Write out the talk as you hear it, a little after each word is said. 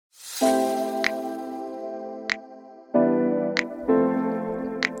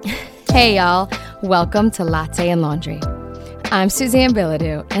Hey y'all, welcome to Latte and Laundry. I'm Suzanne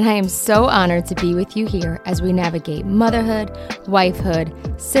and I am so honored to be with you here as we navigate motherhood,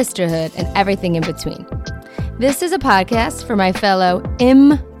 wifehood, sisterhood, and everything in between. This is a podcast for my fellow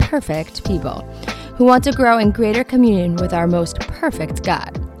imperfect people who want to grow in greater communion with our most perfect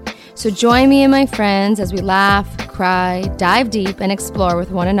God. So join me and my friends as we laugh, cry, dive deep, and explore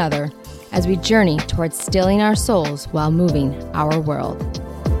with one another as we journey towards stilling our souls while moving our world.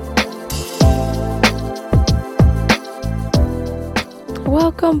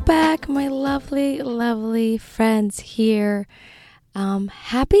 Welcome back, my lovely, lovely friends here.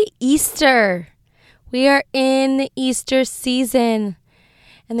 Happy Easter. We are in the Easter season.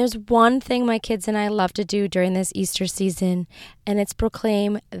 And there's one thing my kids and I love to do during this Easter season, and it's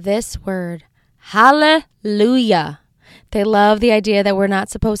proclaim this word, hallelujah. They love the idea that we're not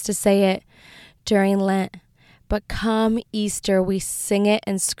supposed to say it during Lent, but come Easter, we sing it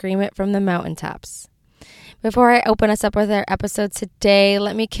and scream it from the mountaintops. Before I open us up with our episode today,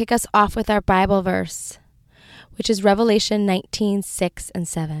 let me kick us off with our Bible verse, which is Revelation 19:6 and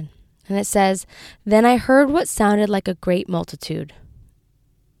 7. And it says, "Then I heard what sounded like a great multitude,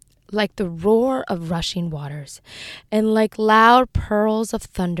 like the roar of rushing waters, and like loud peals of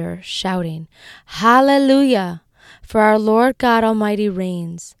thunder, shouting, 'Hallelujah! For our Lord God Almighty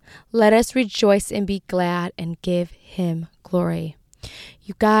reigns. Let us rejoice and be glad and give him glory.'"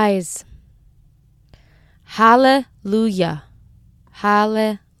 You guys, hallelujah.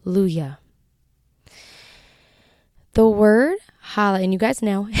 Hallelujah. The word hallelujah, and you guys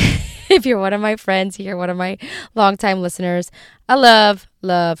know, if you're one of my friends here, one of my longtime listeners, I love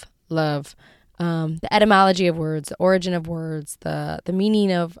the etymology of words, the origin of words, the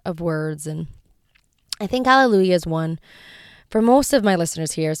meaning of words. And I think hallelujah is one, for most of my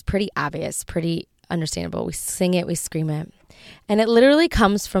listeners here, is pretty obvious, pretty understandable. We sing it, we scream it. And it literally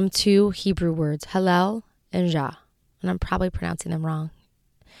comes from two Hebrew words, hallel and jah. And I'm probably pronouncing them wrong.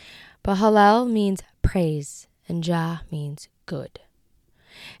 But hallel means praise and jah means good.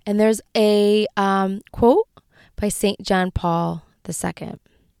 And there's a quote by St. John Paul II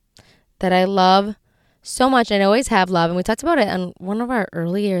that I love so much, and I always have loved. And we talked about it on one of our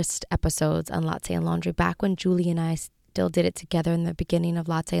earliest episodes on Latte and Laundry, back when Julie and I still did it together in the beginning of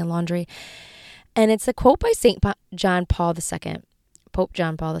Latte and Laundry. And it's a quote by John Paul II, Pope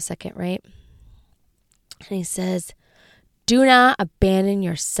John Paul II, right? And he says, "Do not abandon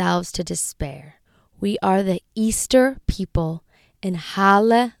yourselves to despair. We are the Easter people, and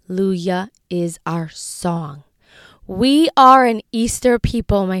hallelujah is our song." We are an Easter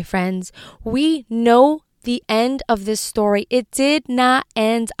people, my friends. We know the end of this story. It did not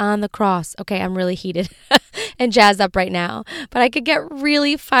end on the cross. Okay, I'm really heated and jazzed up right now, but I could get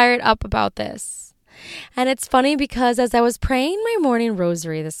really fired up about this. And it's funny because as I was praying my morning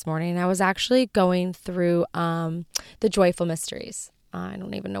rosary this morning, I was actually going through the joyful mysteries. I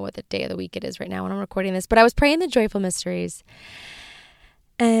don't even know what the day of the week it is right now when I'm recording this, but I was praying the joyful mysteries.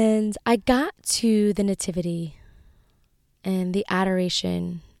 And I got to the nativity and the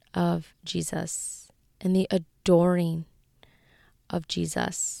adoration of Jesus and the adoring of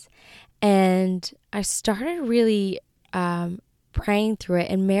Jesus. And I started really praying through it,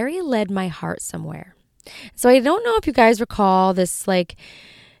 and Mary led my heart somewhere. So I don't know if you guys recall this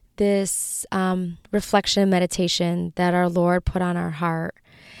reflection meditation that our Lord put on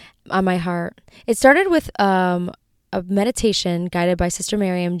my heart. It started with a meditation guided by Sister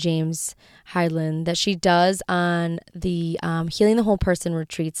Miriam James Heidland that she does on the Healing the Whole Person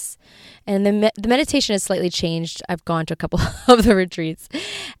retreats. And the meditation has slightly changed. I've gone to a couple of the retreats,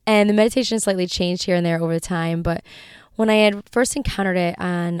 and the meditation has slightly changed here and there over time. But when I had first encountered it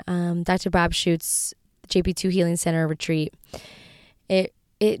on Dr. Bob Schutz's JP2 Healing Center retreat, it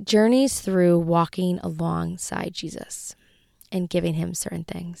journeys through walking alongside Jesus and giving him certain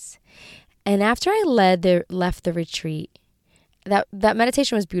things. And after I left the retreat, that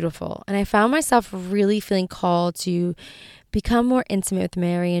meditation was beautiful. And I found myself really feeling called to become more intimate with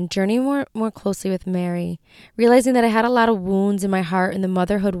Mary and journey more closely with Mary, realizing that I had a lot of wounds in my heart and the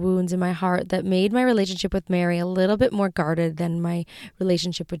motherhood wounds in my heart that made my relationship with Mary a little bit more guarded than my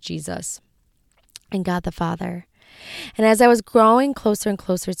relationship with Jesus and God the Father. And as I was growing closer and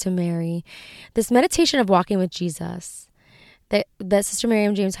closer to Mary, this meditation of walking with Jesus that Sister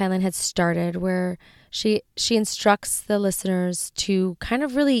Miriam James Highland had started, where she instructs the listeners to kind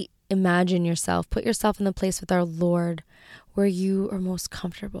of really imagine yourself, put yourself in the place with our Lord where you are most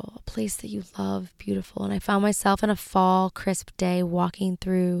comfortable, a place that you love, beautiful. And I found myself on a fall, crisp day walking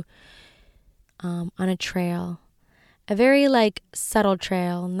through on a trail a very like subtle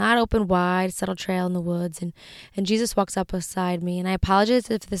trail, not open wide, subtle trail in the woods. And Jesus walks up beside me. And I apologize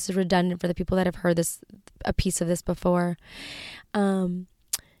if this is redundant for the people that have heard a piece of this before.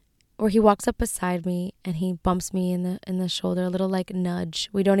 Where he walks up beside me and he bumps me in the shoulder, a little like nudge.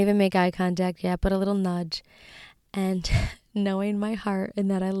 We don't even make eye contact yet, but a little nudge. And knowing my heart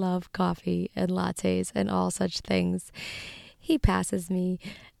and that I love coffee and lattes and all such things, he passes me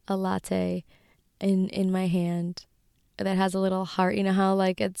a latte in my hand that has a little heart. You know how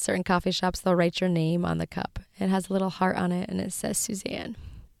like at certain coffee shops they'll write your name on the cup. It has a little heart on it and it says Suzanne.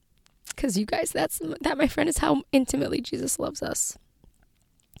 Because you guys, that my friend is how intimately Jesus loves us.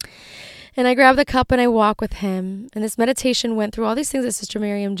 And I grab the cup and I walk with him. And this meditation went through all these things that Sister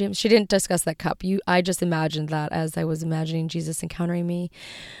Miriam James, she didn't discuss that cup. I just imagined that as I was imagining Jesus encountering me.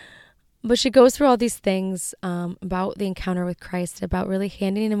 But she goes through all these things about the encounter with Christ, about really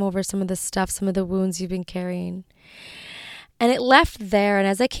handing him over some of the stuff, some of the wounds you've been carrying. And it left there. And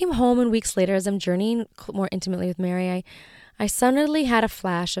as I came home and weeks later, as I'm journeying more intimately with Mary, I suddenly had a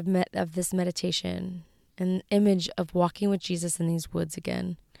flash of this meditation, an image of walking with Jesus in these woods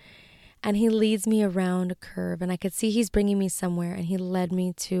again. And he leads me around a curve, and I could see he's bringing me somewhere, and he led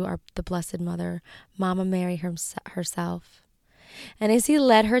me to the Blessed Mother, Mama Mary herself. And as he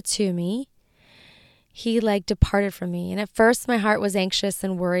led her to me, he like departed from me. And at first my heart was anxious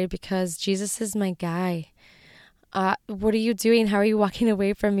and worried because Jesus is my guy. What are you doing? How are you walking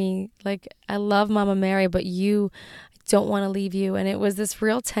away from me? Like, I love Mama Mary, but don't want to leave you. And it was this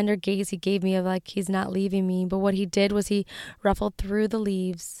real tender gaze he gave me of like, he's not leaving me. But what he did was he ruffled through the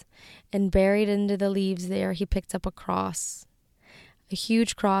leaves, and buried into the leaves there, he picked up a cross, a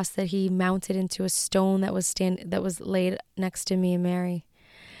huge cross that he mounted into a stone that was laid next to me and Mary.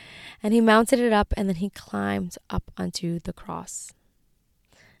 And he mounted it up, and then he climbed up onto the cross.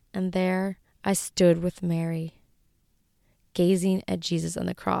 And there I stood with Mary, gazing at Jesus on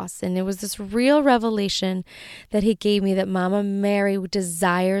the cross. And it was this real revelation that he gave me, that Mama Mary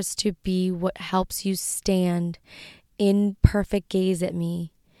desires to be what helps you stand in perfect gaze at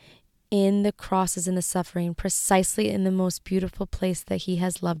me, in the crosses and the suffering, precisely in the most beautiful place that he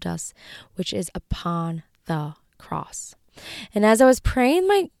has loved us, which is upon the cross. And as I was praying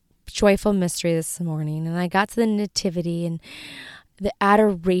my joyful mystery this morning, and I got to the nativity and the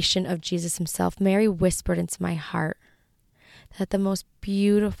adoration of Jesus himself, Mary whispered into my heart that the most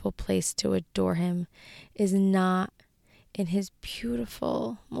beautiful place to adore him is not in his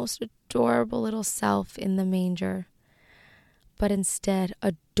beautiful, most adorable little self in the manger, but instead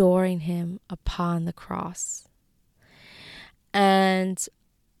adoring him upon the cross. And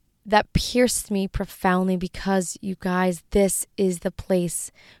that pierced me profoundly because, you guys, this is the place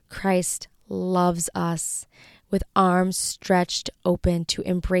Christ loves us with arms stretched open to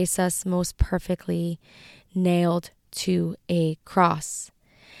embrace us most perfectly, nailed to a cross.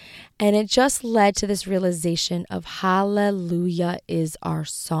 And it just led to this realization of hallelujah is our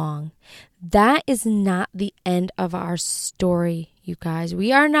song. That is not the end of our story, you guys.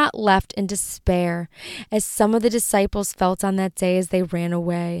 We are not left in despair, as some of the disciples felt on that day as they ran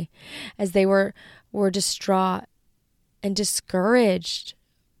away, as they were distraught and discouraged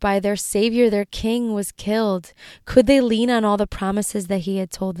by their Savior. Their King was killed. Could they lean on all the promises that he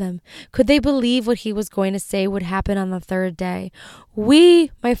had told them? Could they believe what he was going to say would happen on the third day?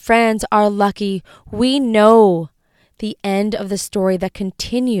 We, my friends, are lucky. We know the end of the story that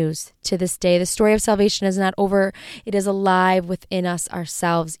continues to this day. The story of salvation is not over. It is alive within us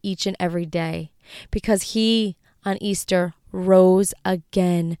ourselves each and every day, because he on Easter rose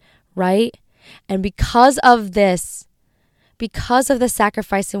again, right? And because of this, because of the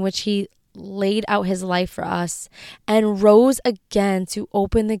sacrifice in which he laid out his life for us and rose again to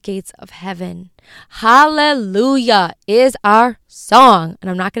open the gates of heaven, hallelujah is our song.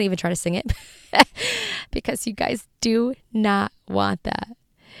 And I'm not going to even try to sing it because you guys do not want that.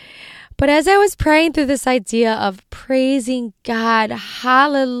 But as I was praying through this idea of praising God,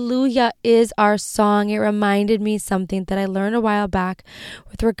 hallelujah is our song, it reminded me something that I learned a while back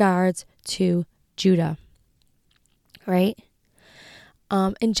with regards to Judah, right?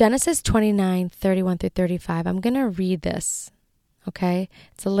 In Genesis 29:31 through 35, I'm going to read this, okay?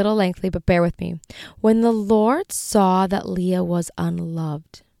 It's a little lengthy, but bear with me. When the Lord saw that Leah was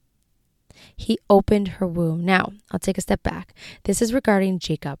unloved, he opened her womb. Now, I'll take a step back. This is regarding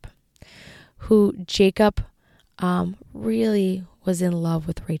Jacob, who Jacob really was in love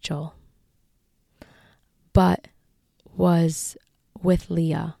with Rachel, but was with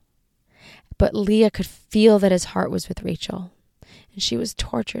Leah. But Leah could feel that his heart was with Rachel. And she was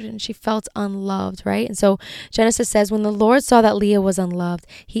tortured and she felt unloved, right? And so Genesis says, when the Lord saw that Leah was unloved,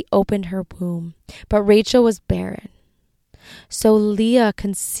 he opened her womb. But Rachel was barren. So Leah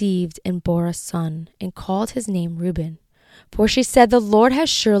conceived and bore a son and called his name Reuben. For she said, the Lord has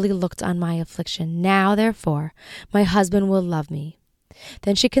surely looked on my affliction. Now, therefore, my husband will love me.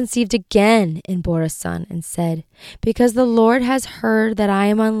 Then she conceived again and bore a son and said, because the Lord has heard that I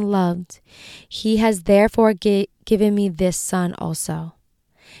am unloved, he has therefore given me this son also.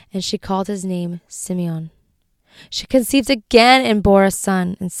 And she called his name Simeon. She conceived again and bore a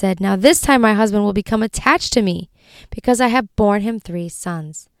son and said, now this time my husband will become attached to me, because I have borne him 3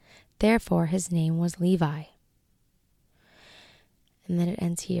 sons. Therefore his name was Levi. And then it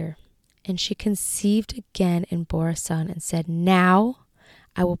ends here. And she conceived again and bore a son and said, now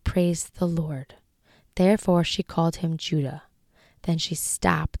I will praise the Lord. Therefore she called him Judah. Then she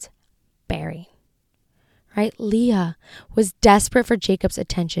stopped bearing. Right? Leah was desperate for Jacob's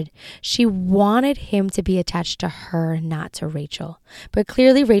attention. She wanted him to be attached to her, not to Rachel. But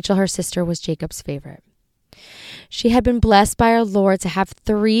clearly Rachel, her sister, was Jacob's favorite. She had been blessed by our Lord to have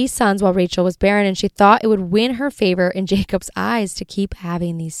 3 sons while Rachel was barren, and she thought it would win her favor in Jacob's eyes to keep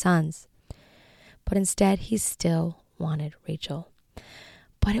having these sons. But instead, he still wanted Rachel.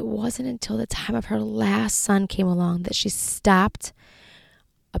 But it wasn't until the time of her last son came along that she stopped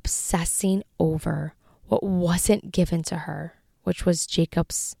obsessing over what wasn't given to her, which was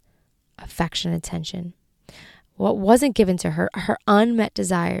Jacob's affection and attention. What wasn't given to her, her unmet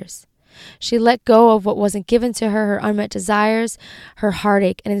desires. She let go of what wasn't given to her, her unmet desires, her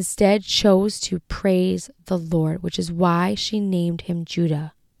heartache, and instead chose to praise the Lord, which is why she named him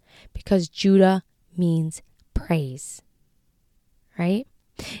Judah, because Judah means praise, right?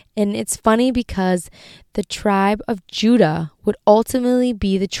 And it's funny because the tribe of Judah would ultimately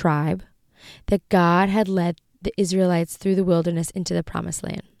be the tribe that God had led the Israelites through the wilderness into the promised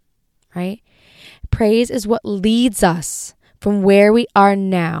land, right? Praise is what leads us from where we are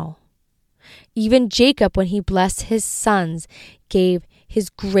now. Even Jacob, when he blessed his sons, gave his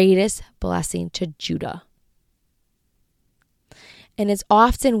greatest blessing to Judah. And it's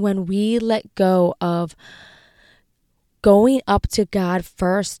often when we let go of going up to God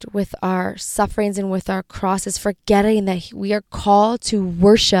first with our sufferings and with our crosses, forgetting that we are called to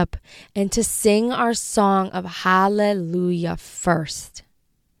worship and to sing our song of hallelujah first.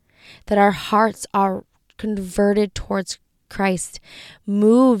 That our hearts are converted towards Christ,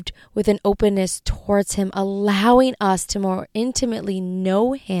 moved with an openness towards him, allowing us to more intimately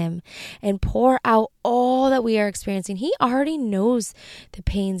know him and pour out all that we are experiencing. He already knows the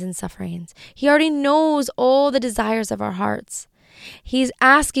pains and sufferings. He already knows all the desires of our hearts. He's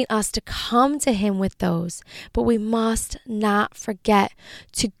asking us to come to him with those, but we must not forget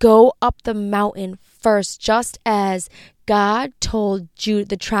to go up the mountain first, just as God told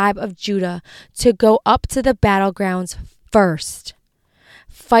the tribe of Judah to go up to the battlegrounds first.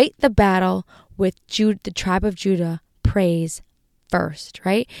 Fight the battle with the tribe of Judah. Praise first,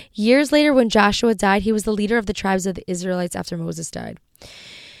 right? Years later, when Joshua died, he was the leader of the tribes of the Israelites after Moses died.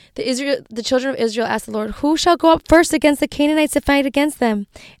 The children of Israel asked the Lord, who shall go up first against the Canaanites to fight against them?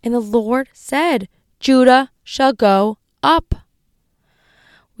 And the Lord said, Judah shall go up.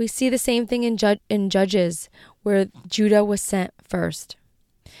 We see the same thing in Judges, where Judah was sent first.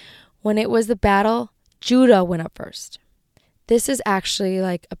 When it was the battle, Judah went up first. This is actually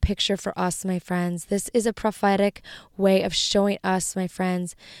like a picture for us, my friends. This is a prophetic way of showing us, my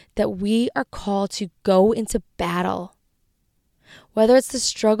friends, that we are called to go into battle. Whether it's the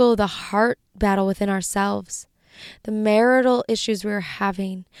struggle, the heart battle within ourselves, the marital issues we're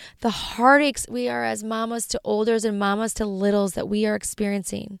having, the heartaches we are as mamas to olders and mamas to littles that we are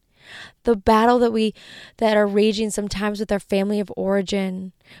experiencing, the battle that are raging sometimes with our family of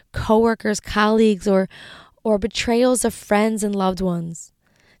origin, coworkers, colleagues, or betrayals of friends and loved ones.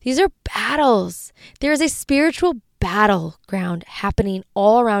 These are battles. There is a spiritual battleground happening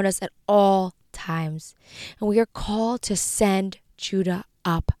all around us at all times. And we are called to send Judah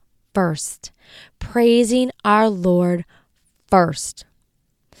up first, praising our Lord first.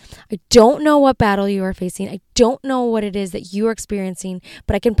 I don't know what battle you are facing. I don't know what it is that you are experiencing,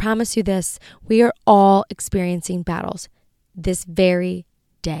 but I can promise you this: we are all experiencing battles this very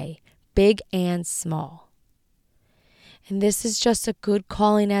day, big and small. And this is just a good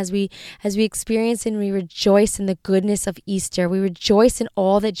calling as we experience and we rejoice in the goodness of Easter. We rejoice in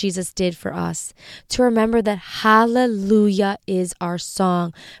all that Jesus did for us. To remember that hallelujah is our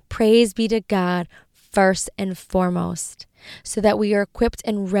song. Praise be to God first and foremost, so that we are equipped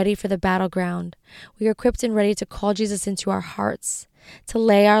and ready for the battleground. We are equipped and ready to call Jesus into our hearts, to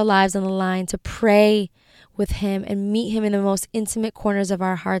lay our lives on the line, to pray with him and meet him in the most intimate corners of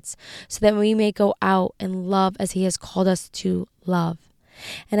our hearts, so that we may go out and love as he has called us to love.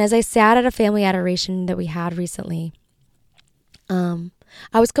 And as I sat at a family adoration that we had recently,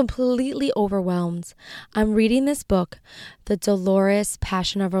 I was completely overwhelmed. I'm reading this book, The Dolorous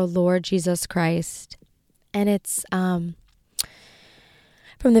Passion of Our Lord Jesus Christ, and it's from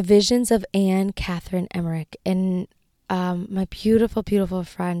the Visions of Anne Catherine Emmerich. And my beautiful, beautiful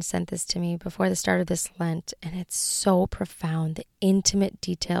friend sent this to me before the start of this Lent, and it's so profound, the intimate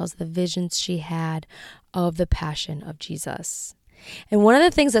details, the visions she had of the passion of Jesus. And one of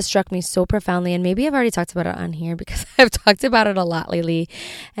the things that struck me so profoundly, and maybe I've already talked about it on here because I've talked about it a lot lately,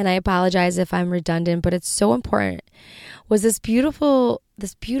 and I apologize if I'm redundant, but it's so important, was this beautiful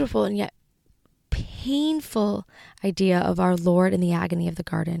and yet painful idea of our Lord in the agony of the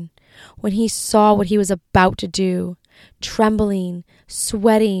garden. When he saw what he was about to do, trembling,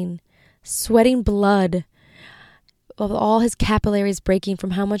 sweating blood, of all his capillaries breaking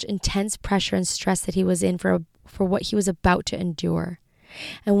from how much intense pressure and stress that he was in for what he was about to endure.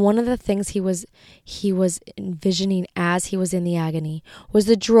 And one of the things he was envisioning as he was in the agony was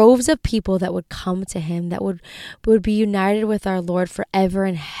the droves of people that would come to him, that would be united with our Lord forever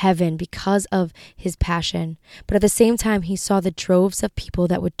in heaven because of his passion. But at the same time, he saw the droves of people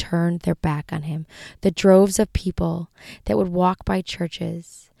that would turn their back on him, the droves of people that would walk by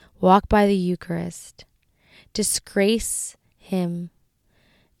churches, walk by the Eucharist, disgrace him,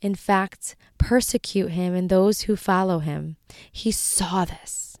 in fact, persecute him and those who follow him. He saw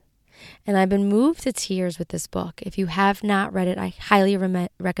this. And I've been moved to tears with this book. If you have not read it, I highly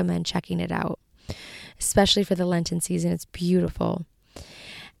recommend checking it out, especially for the Lenten season. It's beautiful.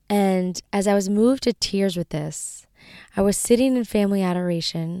 And as I was moved to tears with this, I was sitting in family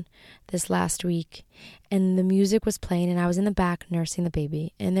adoration this last week, and the music was playing, and I was in the back nursing the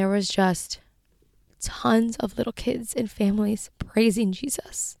baby, and there was just tons of little kids and families praising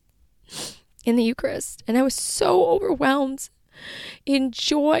Jesus in the Eucharist. And I was so overwhelmed in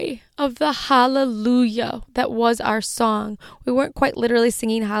joy of the hallelujah that was our song. We weren't quite literally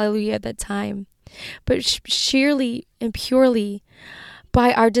singing hallelujah at that time, but sheerly and purely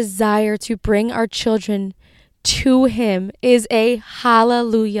by our desire to bring our children to him is a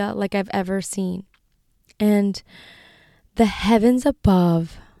hallelujah like I've ever seen. And the heavens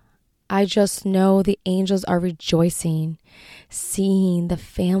above, I just know the angels are rejoicing, seeing the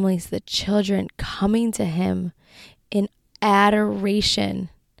families, the children coming to him in adoration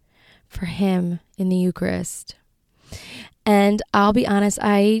for him in the Eucharist. And I'll be honest,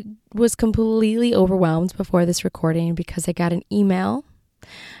 I was completely overwhelmed before this recording because I got an email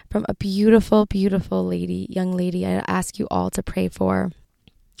from a beautiful, beautiful young lady I ask you all to pray for,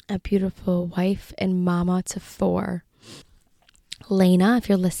 a beautiful wife and mama to 4. Lena, if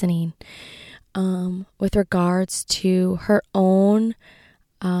you're listening, with regards to her own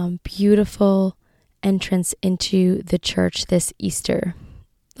beautiful entrance into the church this Easter.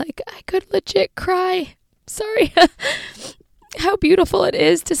 Like, I could legit cry. Sorry. How beautiful it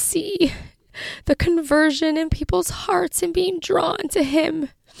is to see the conversion in people's hearts and being drawn to him.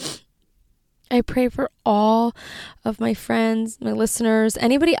 I pray for all of my friends, my listeners,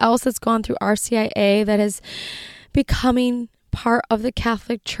 anybody else that's gone through RCIA that is becoming part of the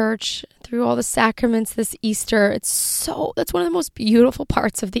Catholic Church through all the sacraments this Easter. That's one of the most beautiful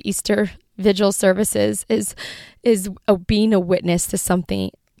parts of the Easter Vigil services is being a witness to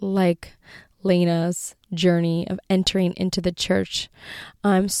something like Lena's journey of entering into the church.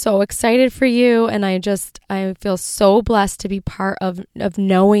 I'm so excited for you, and I feel so blessed to be part of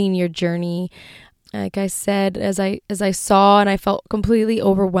knowing your journey. Like I said, as I saw and I felt completely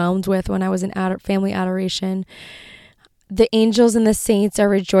overwhelmed with when I was in family adoration, the angels and the saints are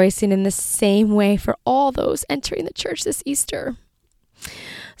rejoicing in the same way for all those entering the church this Easter.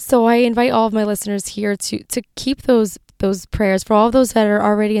 So I invite all of my listeners here to keep those prayers for all those that are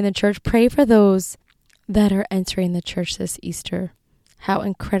already in the church. Pray for those that are entering the church this Easter. How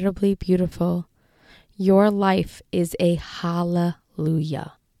incredibly beautiful. Your life is a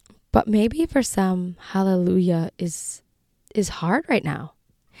hallelujah. But maybe for some, hallelujah is hard right now.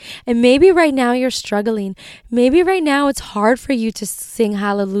 And maybe right now you're struggling. Maybe right now it's hard for you to sing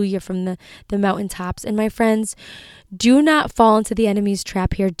hallelujah from the mountaintops. And my friends, do not fall into the enemy's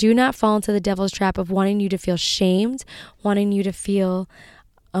trap here. Do not fall into the devil's trap of wanting you to feel shamed, wanting you to feel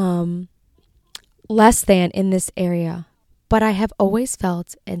less than in this area. But I have always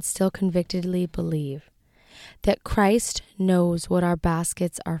felt and still convictedly believe that Christ knows what our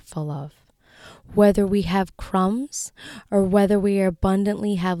baskets are full of. Whether we have crumbs or whether we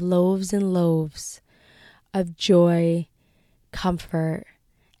abundantly have loaves and loaves of joy, comfort,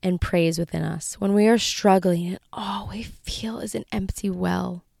 and praise within us. When we are struggling and all we feel is an empty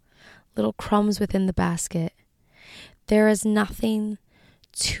well, little crumbs within the basket, there is nothing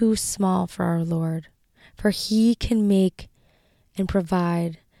too small for our Lord, for he can make and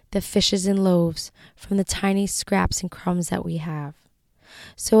provide the fishes and loaves from the tiny scraps and crumbs that we have.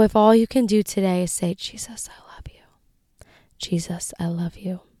 So if all you can do today is say, Jesus, I love you. Jesus, I love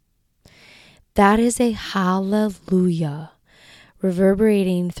you. That is a hallelujah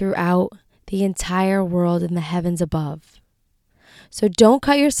reverberating throughout the entire world in the heavens above. So don't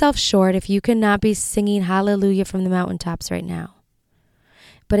cut yourself short if you cannot be singing hallelujah from the mountaintops right now.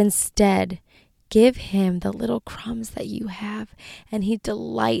 But instead, give him the little crumbs that you have, and he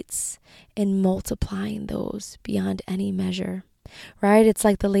delights in multiplying those beyond any measure. Right? It's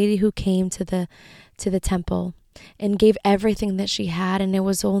like the lady who came to the temple and gave everything that she had, and it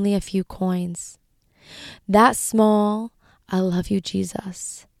was only a few coins. That small, I love you,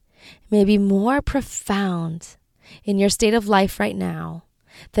 Jesus, may be more profound in your state of life right now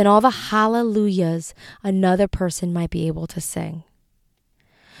than all the hallelujahs another person might be able to sing.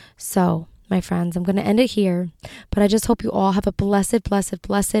 So, my friends, I'm going to end it here, but I just hope you all have a blessed, blessed,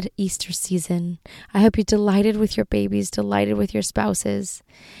 blessed Easter season. I hope you're delighted with your babies, delighted with your spouses,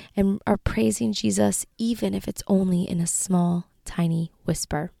 and are praising Jesus, even if it's only in a small, tiny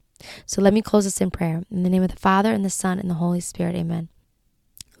whisper. So let me close this in prayer. In the name of the Father, and the Son, and the Holy Spirit, amen.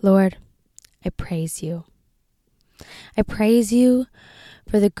 Lord, I praise you. I praise you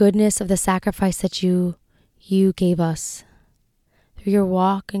for the goodness of the sacrifice that you gave us. Through your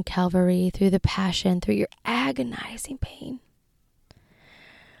walk in Calvary, through the passion, through your agonizing pain.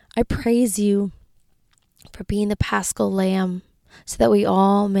 I praise you for being the Paschal Lamb, so that we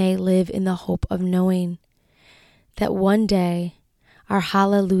all may live in the hope of knowing that one day our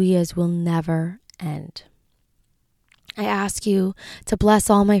hallelujahs will never end. I ask you to bless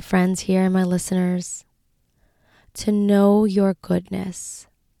all my friends here and my listeners, to know your goodness,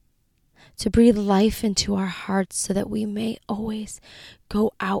 to breathe life into our hearts so that we may always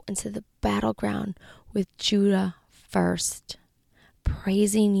go out into the battleground with Judah first,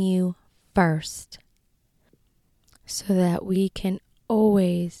 praising you first, so that we can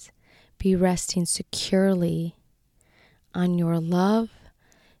always be resting securely on your love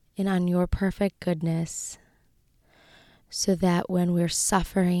and on your perfect goodness, so that when we're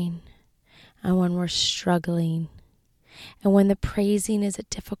suffering and when we're struggling and when the praising is a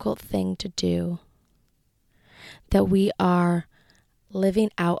difficult thing to do, that we are living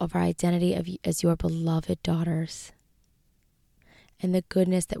out of our identity as your beloved daughters and the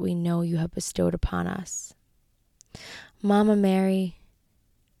goodness that we know you have bestowed upon us. Mama Mary,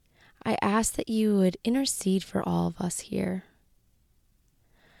 I ask that you would intercede for all of us here.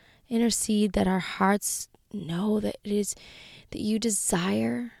 Intercede that our hearts know that it is that you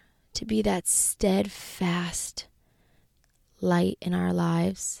desire to be that steadfast light in our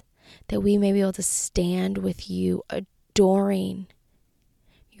lives, that we may be able to stand with you, adoring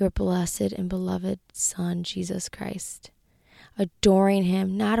your blessed and beloved Son, Jesus Christ, adoring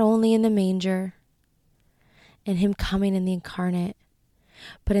him not only in the manger and him coming in the incarnate,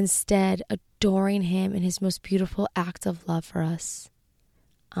 but instead adoring him in his most beautiful act of love for us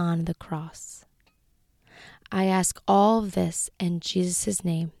on the cross. I ask all of this in Jesus'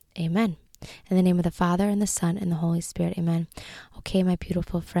 name, amen. In the name of the Father, and the Son, and the Holy Spirit, amen. Okay, my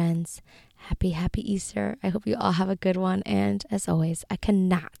beautiful friends, happy Easter. I hope you all have a good one, and as always, I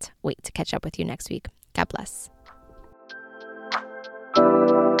cannot wait to catch up with you next week. God bless.